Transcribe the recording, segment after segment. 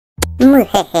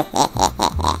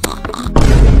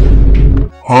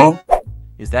Huh?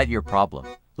 Is that your problem?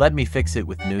 Let me fix it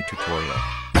with new tutorial.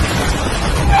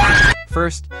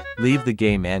 First, leave the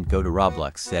game and go to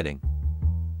Roblox setting.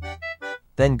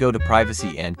 Then go to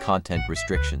privacy and content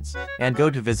restrictions, and go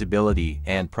to visibility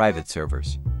and private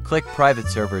servers. Click private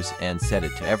servers and set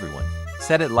it to everyone.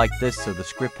 Set it like this so the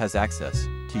script has access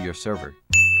to your server.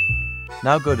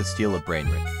 Now go to steal a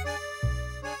Brainrot.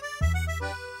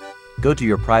 Go to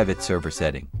your private server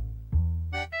setting.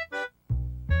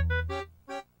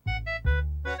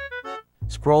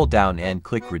 Scroll down and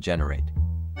click regenerate.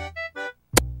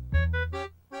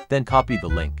 Then copy the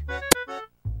link.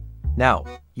 Now,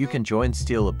 you can join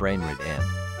Steal a Brainrot and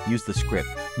use the script.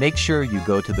 Make sure you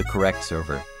go to the correct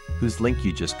server, whose link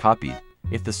you just copied.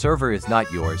 If the server is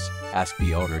not yours, ask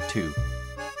the owner to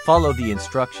follow the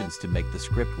instructions to make the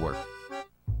script work.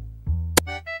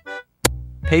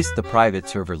 Paste the private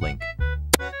server link.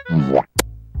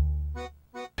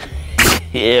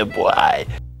 Yeah, boy.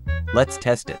 Let's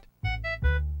test it.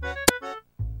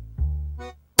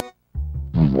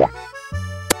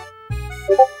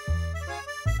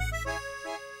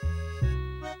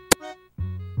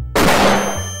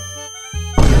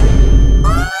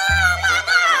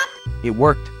 It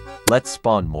worked. Let's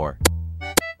spawn more.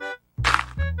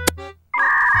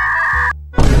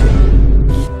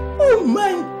 Oh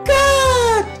my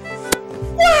god!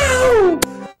 Wow!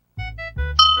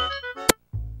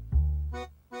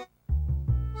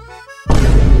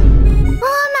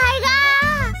 Oh my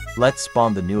god! Let's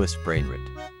spawn the newest Brainrot.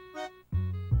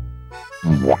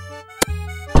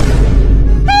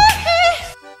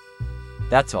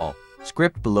 That's all.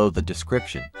 Script below the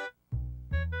description.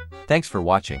 Thanks for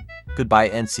watching. Goodbye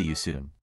and see you soon.